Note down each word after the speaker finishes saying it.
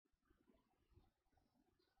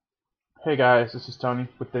Hey guys, this is Tony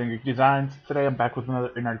with Inner Geek Designs. Today I'm back with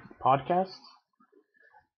another Inner Geek podcast.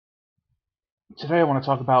 Today I want to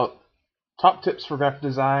talk about top tips for graphic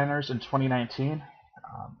designers in 2019.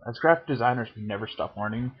 As graphic designers, we never stop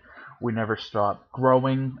learning. We never stop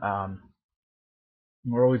growing.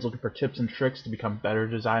 We're always looking for tips and tricks to become better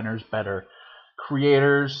designers, better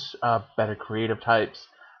creators, better creative types.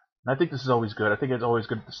 And I think this is always good. I think it's always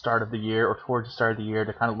good at the start of the year or towards the start of the year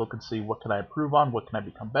to kind of look and see what can I improve on, what can I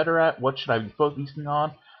become better at, what should I be focusing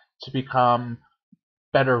on to become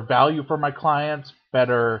better value for my clients,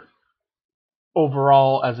 better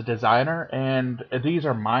overall as a designer. And these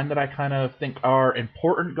are mine that I kind of think are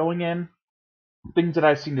important going in. Things that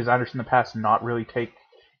I've seen designers in the past not really take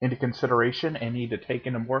into consideration and need to take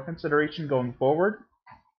into more consideration going forward.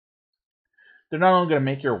 They're not only going to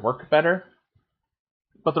make your work better,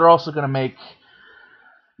 but they're also going to make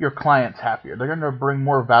your clients happier. They're going to bring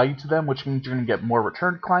more value to them, which means you're going to get more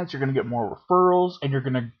return clients, you're going to get more referrals, and you're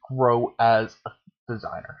going to grow as a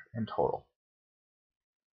designer in total.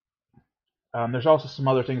 There's also some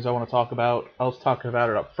other things I want to talk about. I was talking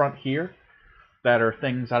about it up front here that are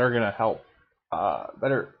things that are going to help,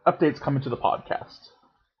 that are updates coming to the podcast.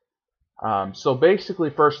 So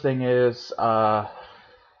basically, first thing is good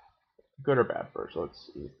or bad first.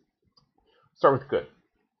 Let's see. Start with good.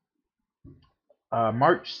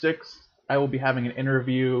 March 6th, I will be having an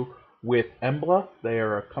interview with Embla. They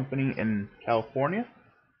are a company in California.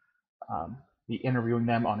 Be interviewing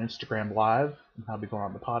them on Instagram Live, and I'll be going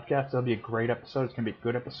on the podcast. That'll be a great episode. It's going to be a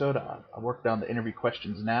good episode. I worked on the interview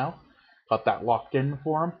questions now. Got that locked in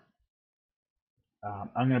for them.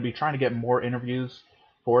 I'm going to be trying to get more interviews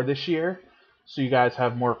for this year, so you guys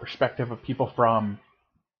have more perspective of people from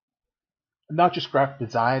not just graphic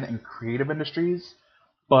design and creative industries,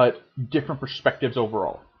 but different perspectives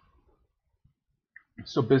overall.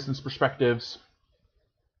 So business perspectives,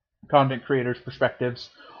 content creators' perspectives,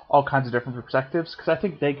 all kinds of different perspectives, because I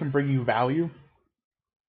think they can bring you value,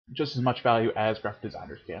 just as much value as graphic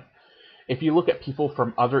designers can. If you look at people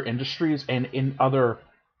from other industries and in other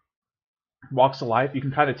walks of life, you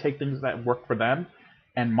can kind of take things that work for them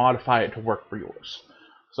and modify it to work for yours.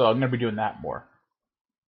 So I'm going to be doing that more.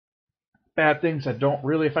 Bad things that don't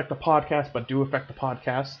really affect the podcast, but do affect the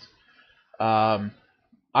podcast.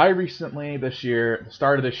 I recently, this year, the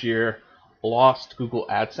start of this year, lost Google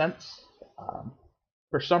AdSense.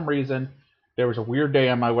 For some reason, there was a weird day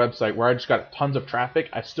on my website where I just got tons of traffic.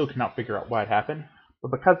 I still cannot figure out why it happened.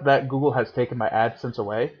 But because of that, Google has taken my AdSense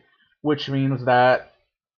away, which means that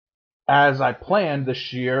as I planned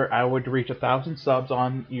this year, I would reach 1,000 subs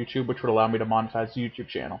on YouTube, which would allow me to monetize the YouTube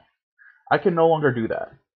channel. I can no longer do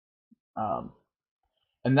that.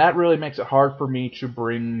 And that really makes it hard for me to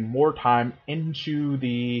bring more time into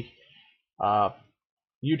the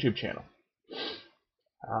YouTube channel.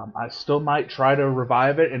 I still might try to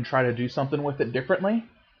revive it and try to do something with it differently,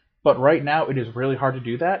 but right now it is really hard to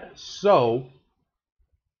do that. So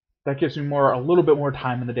that gives me a little bit more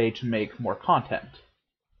time in the day to make more content.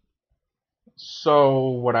 So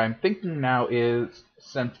what I'm thinking now is,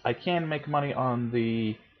 since I can make money on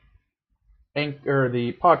the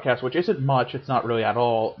podcast, which isn't much, it's not really at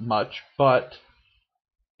all much, but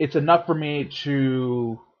it's enough for me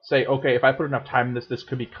to say, okay, if I put enough time in this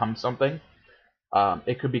could become something.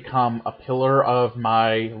 It could become a pillar of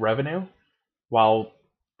my revenue, while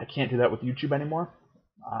I can't do that with YouTube anymore.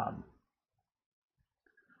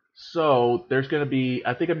 So there's going to be,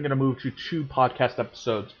 I think I'm going to move to 2 podcast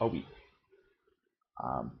episodes a week.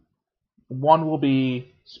 One will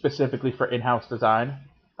be specifically for in-house design,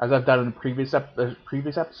 as I've done in previous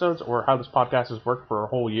episodes, or how this podcast has worked for a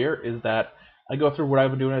whole year, is that I go through what I've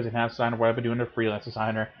been doing as an in-house designer, what I've been doing as a freelance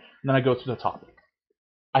designer, and then I go through the topic.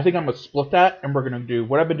 I think I'm going to split that, and we're going to do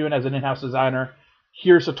what I've been doing as an in-house designer.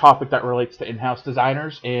 Here's a topic that relates to in-house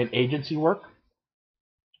designers and agency work.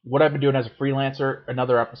 What I've been doing as a freelancer,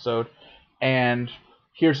 another episode. And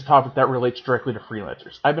here's a topic that relates directly to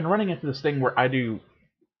freelancers. I've been running into this thing where I do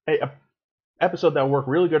an episode that will work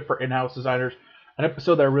really good for in-house designers, an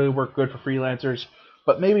episode that really work good for freelancers,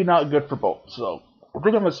 but maybe not good for both. So I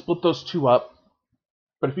think I'm going to split those 2 up.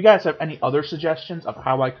 But if you guys have any other suggestions of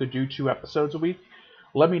how I could do 2 episodes a week,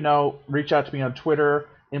 let me know. Reach out to me on Twitter,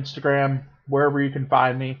 Instagram, wherever you can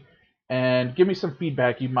find me, and give me some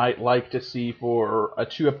feedback you might like to see for a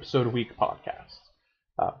 2 episode a week podcast.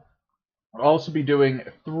 I'll also be doing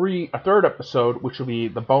a third episode, which will be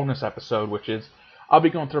the bonus episode, which is I'll be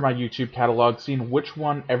going through my YouTube catalog, seeing which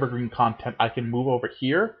one evergreen content I can move over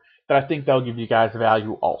here that I think that'll give you guys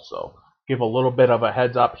value also. Give a little bit of a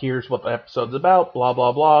heads up, here's what the episode's about, blah,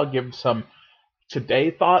 blah, blah, give some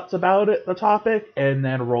today thoughts about it, the topic, and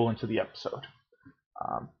then roll into the episode.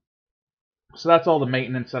 So that's all the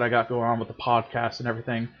maintenance that I got going on with the podcast and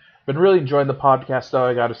everything. Been really enjoying the podcast though.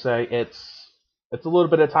 I got to say it's a little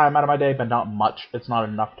bit of time out of my day, but not much. It's not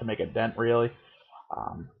enough to make a dent really.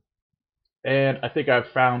 Um, and I think I've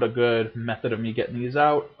found a good method of me getting these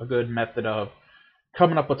out, a good method of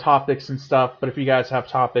coming up with topics and stuff. But if you guys have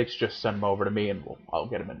topics, just send them over to me and I'll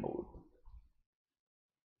get them in the loop.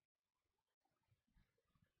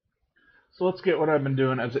 So let's get what I've been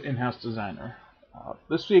doing as an in-house designer.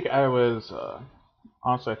 This week I was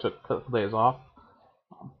honestly I took a couple days off,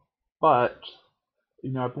 but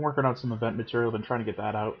I've been working on some event material, been trying to get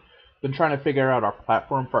that out, been trying to figure out our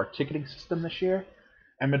platform for our ticketing system this year,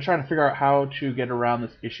 and been trying to figure out how to get around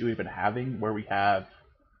this issue we've been having where we have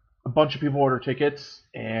a bunch of people order tickets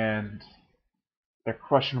and they're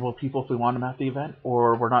questionable people if we want them at the event,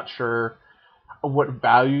 or we're not sure what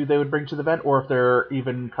value they would bring to the event, or if they're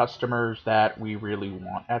even customers that we really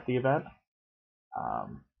want at the event.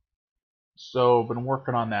 Um, so, been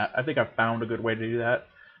working on that. I think I've found a good way to do that.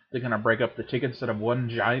 They're gonna break up the tickets instead of one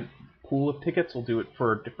giant pool of tickets. We'll do it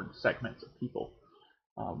for different segments of people.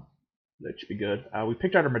 Um, that should be good. We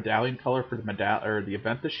picked out our medallion color for the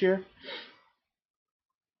event this year,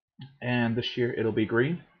 and this year it'll be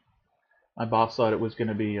green. My boss thought it was going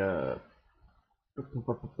to be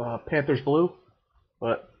Panthers blue,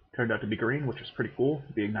 but turned out to be green, which is pretty cool.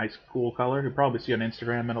 It'd be a nice, cool color. You'll probably see on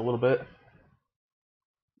Instagram in a little bit.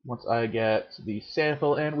 Once I get the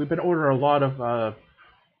sample in, we've been ordering a lot of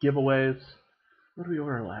giveaways. What did we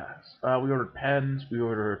order last? We ordered pens. We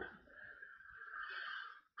ordered,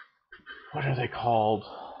 what are they called?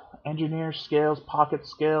 Engineer scales, pocket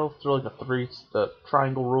scales. They're like the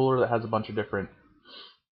triangle ruler that has a bunch of different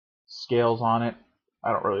scales on it.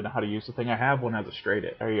 I don't really know how to use the thing. I have one as a straight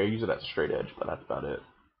edge. I use it as a straight edge, but that's about it.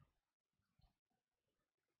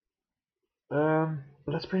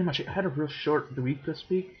 But that's pretty much it. I had a real short week this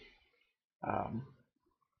week.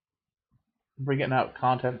 We're getting out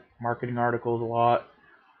content marketing articles a lot.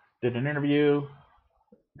 Did an interview,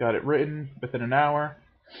 got it written within an hour,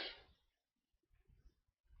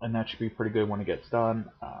 and that should be pretty good when it gets done.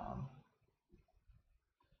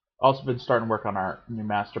 Also been starting to work on our new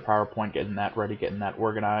master PowerPoint, getting that ready, getting that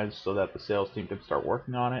organized so that the sales team can start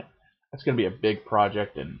working on it. That's going to be a big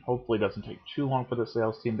project, and hopefully it doesn't take too long for the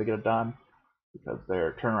sales team to get it done because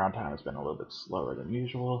their turnaround time has been a little bit slower than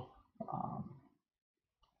usual.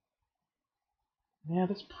 Yeah,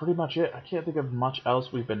 that's pretty much it. I can't think of much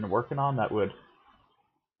else we've been working on that would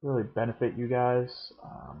really benefit you guys.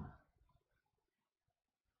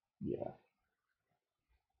 Yeah.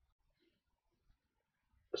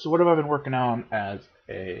 So what have I been working on as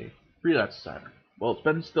a freelance designer? Well, it's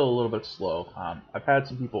been still a little bit slow. I've had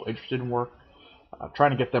some people interested in work.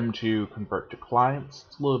 Trying to get them to convert to clients.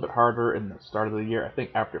 It's a little bit harder in the start of the year. I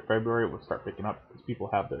think after February it will start picking up because people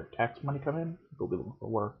have their tax money come in. They'll be looking for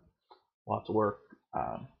work, lots of work.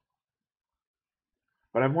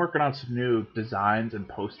 But I'm working on some new designs and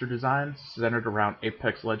poster designs centered around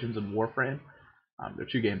Apex Legends and Warframe. They're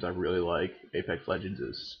two games I really like. Apex Legends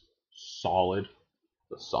is solid.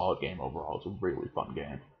 It's a solid game overall. It's a really fun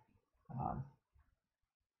game. And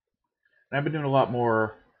I've been doing a lot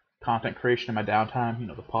more content creation in my downtime.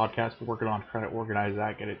 The podcast we're working on, trying to organize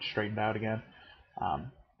that, get it straightened out again.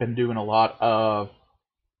 Been doing a lot of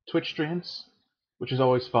Twitch streams, which is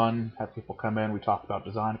always fun. Have people come in, we talk about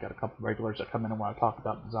design. Got a couple of regulars that come in and want to talk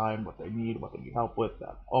about design, what they need help with.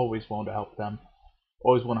 I'm always willing to help them.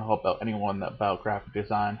 Always want to help out anyone about graphic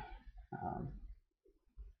design.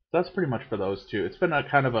 That's pretty much for those two. It's been a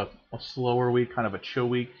kind of a slower week, kind of a chill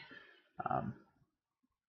week.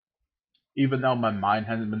 Even though my mind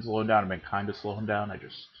hasn't been slowing down, I've been kind of slowing down. I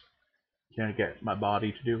just can't get my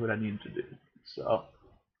body to do what I need to do. So,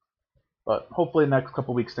 but hopefully in the next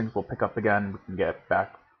couple weeks things will pick up again. We can get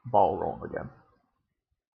back ball rolling again.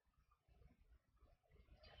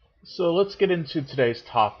 So let's get into today's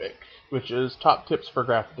topic, which is top tips for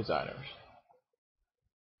graphic designers.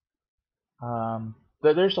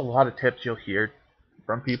 There's a lot of tips you'll hear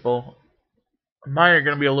from people. Mine are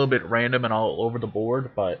going to be a little bit random and all over the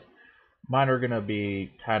board, but mine are going to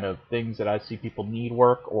be kind of things that I see people need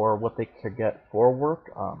work or what they could get for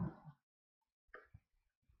work.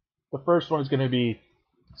 The first one is going to be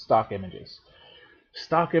stock images.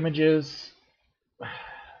 Stock images,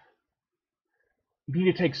 you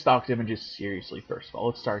need to take stock images seriously, first of all.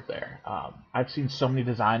 Let's start there. I've seen so many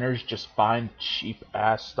designers just find cheap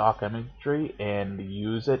ass stock imagery and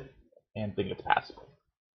use it and think it's passable.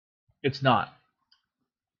 It's not.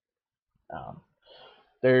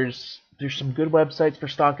 There's some good websites for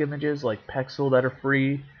stock images like Pexel that are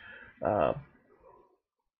free.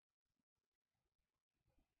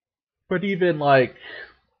 But even like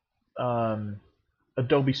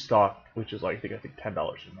Adobe Stock, which is like I think $10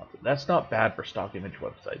 a month. That's not bad for stock image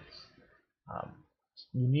websites. Um,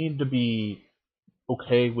 you need to be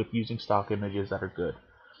okay with using stock images that are good.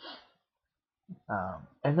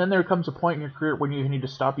 And then there comes a point in your career when you need to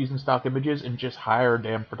stop using stock images and just hire a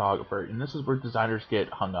damn photographer. And this is where designers get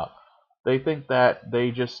hung up. They think that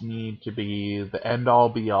they just need to be the end-all,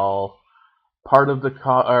 be-all, part of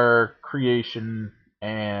the creation,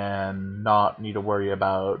 and not need to worry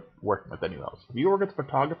about working with anyone else. If you work with a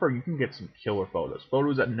photographer, you can get some killer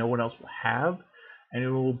photos that no one else will have, and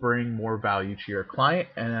it will bring more value to your client.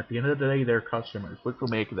 And at the end of the day, their customers, which will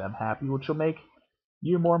make them happy, which will make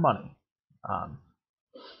you more money. Um,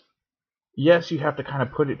 yes, you have to kind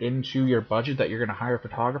of put it into your budget that you're going to hire a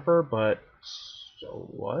photographer, but so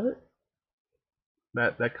what?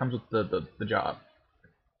 That comes with the job.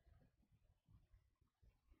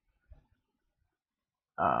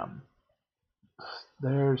 Um,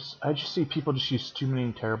 I just see people just use too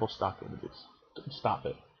many terrible stock images. Stop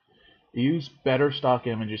it. Use better stock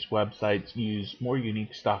images websites. Use more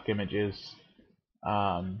unique stock images.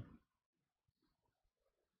 Um,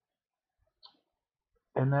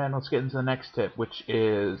 and then let's get into the next tip, which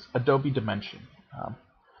is Adobe Dimension.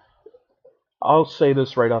 I'll say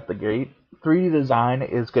this right off the gate. 3D design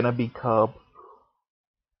is going to become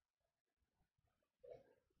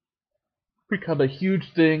a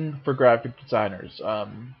huge thing for graphic designers.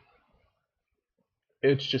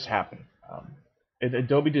 It's just happening.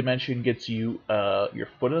 Adobe Dimension gets you your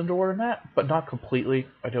foot in the door in that, but not completely.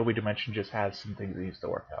 Adobe Dimension just has some things it needs to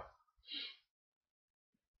work out.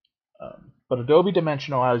 But Adobe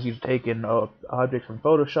Dimension allows you to take in objects from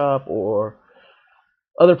Photoshop or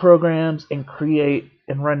other programs and create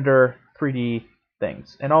and render 3D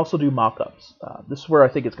things, and also do mockups. This is where I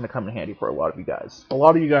think it's going to come in handy for a lot of you guys. A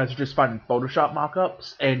lot of you guys are just finding Photoshop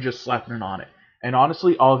mockups and just slapping it on it. And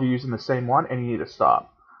honestly, all of you using the same one, and you need to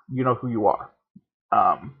stop. You know who you are.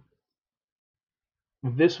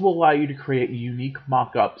 This will allow you to create unique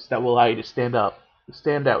mockups that will allow you to stand out,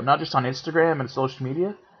 not just on Instagram and social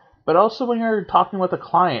media, but also when you're talking with a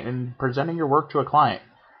client and presenting your work to a client.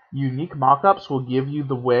 Unique mockups will give you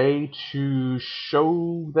the way to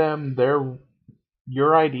show them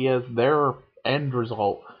your ideas, their end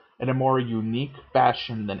result, in a more unique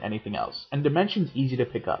fashion than anything else. And Dimension's easy to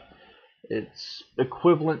pick up. It's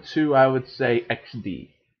equivalent to, I would say, XD.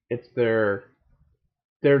 It's their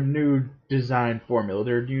new design formula,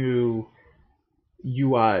 their new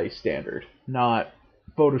UI standard, not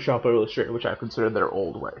Photoshop or Illustrator, which I consider their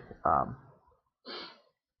old way.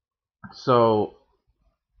 So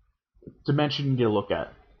Dimension you can get a look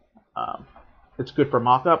at. It's good for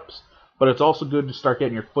mockups, but it's also good to start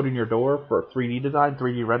getting your foot in your door for 3D design,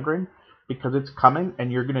 3D rendering, because it's coming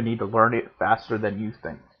and you're going to need to learn it faster than you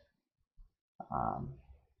think.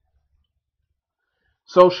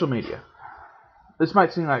 Social media. This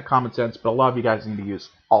might seem like common sense, but a lot of you guys need to use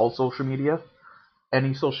all social media,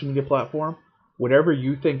 any social media platform. Whatever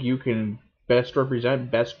you think you can best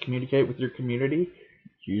represent, best communicate with your community,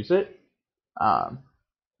 use it.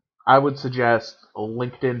 I would suggest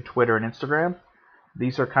LinkedIn, Twitter, and Instagram.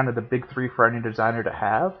 These are kind of the big three for any designer to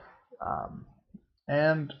have.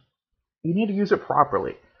 And you need to use it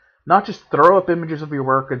properly. Not just throw up images of your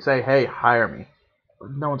work and say, hey, hire me.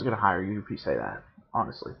 No one's going to hire you if you say that.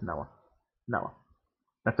 Honestly, no one. No one.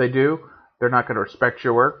 If they do, they're not going to respect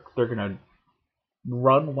your work. They're going to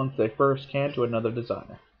run once they first can to another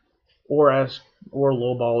designer. Or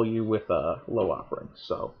lowball you with low offerings.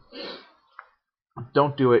 So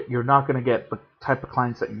don't do it. You're not going to get the type of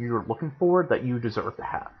clients that you're looking for that you deserve to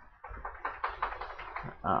have.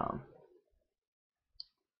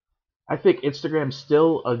 I think Instagram's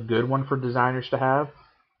still a good one for designers to have.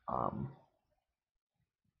 I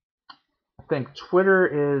think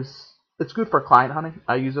Twitter it's good for client hunting.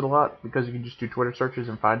 I use it a lot because you can just do Twitter searches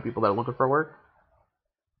and find people that are looking for work.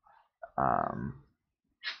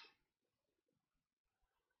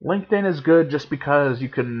 LinkedIn is good just because you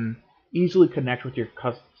can easily connect with your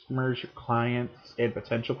customers, your clients, and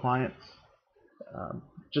potential clients.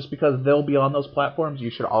 Just because they'll be on those platforms,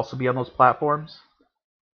 you should also be on those platforms.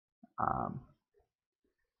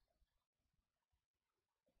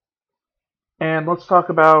 And let's talk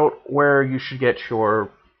about where you should get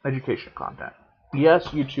your educational content. Yes,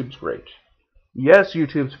 YouTube's great. Yes,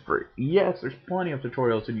 YouTube's free. Yes, there's plenty of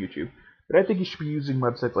tutorials in YouTube. But I think you should be using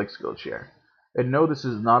websites like Skillshare. And no, this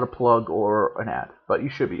is not a plug or an ad, but you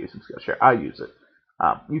should be using Skillshare. I use it.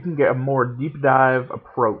 You can get a more deep dive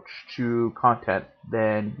approach to content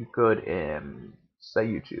than you could in, say,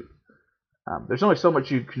 YouTube. There's only so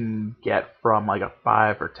much you can get from like a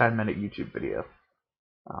 5 or 10 minute YouTube video.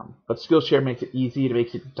 But Skillshare makes it easy, it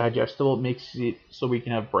makes it digestible, it makes it so we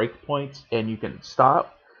can have breakpoints and you can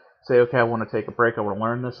stop, say, okay, I want to take a break, I want to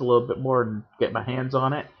learn this a little bit more and get my hands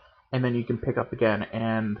on it, and then you can pick up again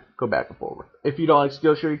and go back and forward. If you don't like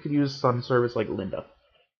Skillshare, you can use some service like Lynda.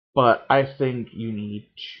 But I think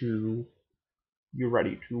you're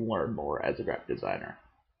ready to learn more as a graphic designer.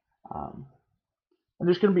 Um, and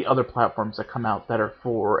there's going to be other platforms that come out that are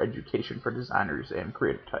for education for designers and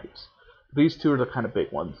creative types. These two are the kind of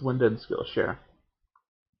big ones, Lynda and Skillshare.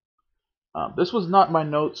 This was not my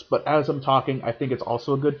notes, but as I'm talking, I think it's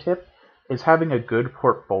also a good tip, is having a good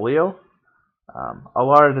portfolio. A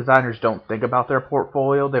lot of designers don't think about their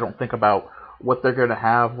portfolio. They don't think about what they're going to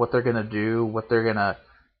have, what they're going to do, what they're going to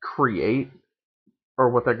create, or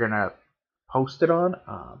what they're going to post it on.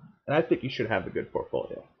 And I think you should have a good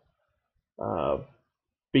portfolio.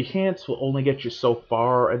 Behance will only get you so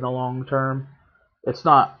far in the long term. It's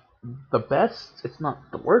not the best, it's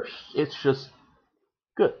not the worst, it's just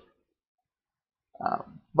good.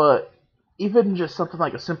 But even just something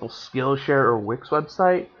like a simple Skillshare or Wix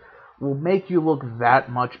website will make you look that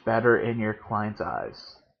much better in your client's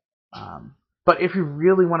eyes. But if you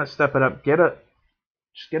really want to step it up,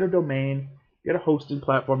 just get a domain, get a hosting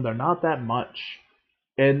platform. They're not that much,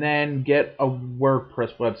 and then get a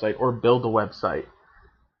WordPress website or build a website.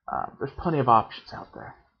 There's plenty of options out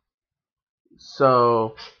there.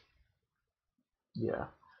 So, yeah.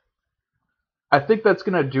 I think that's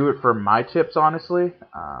going to do it for my tips, honestly.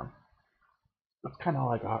 That's kind of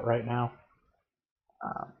all I got right now.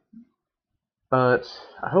 But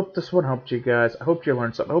I hope this one helped you guys. I hope you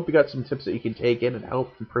learned something. I hope you got some tips that you can take in and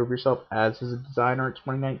help improve yourself as a designer in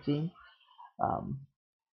 2019.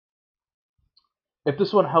 If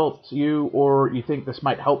this one helped you, or you think this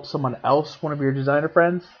might help someone else, one of your designer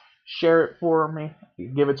friends, share it for me.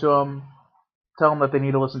 Give it to them. Tell them that they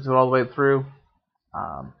need to listen to it all the way through.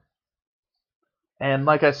 And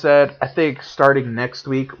like I said, I think starting next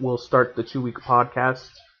week, we'll start the 2-week podcast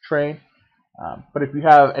train. But if you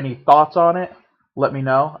have any thoughts on it, let me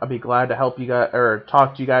know. I'd be glad to help you guys or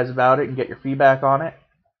talk to you guys about it and get your feedback on it.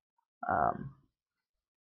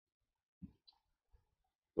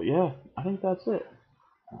 But yeah, I think that's it.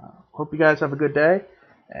 Hope you guys have a good day,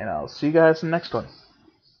 and I'll see you guys in the next one.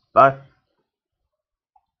 Bye.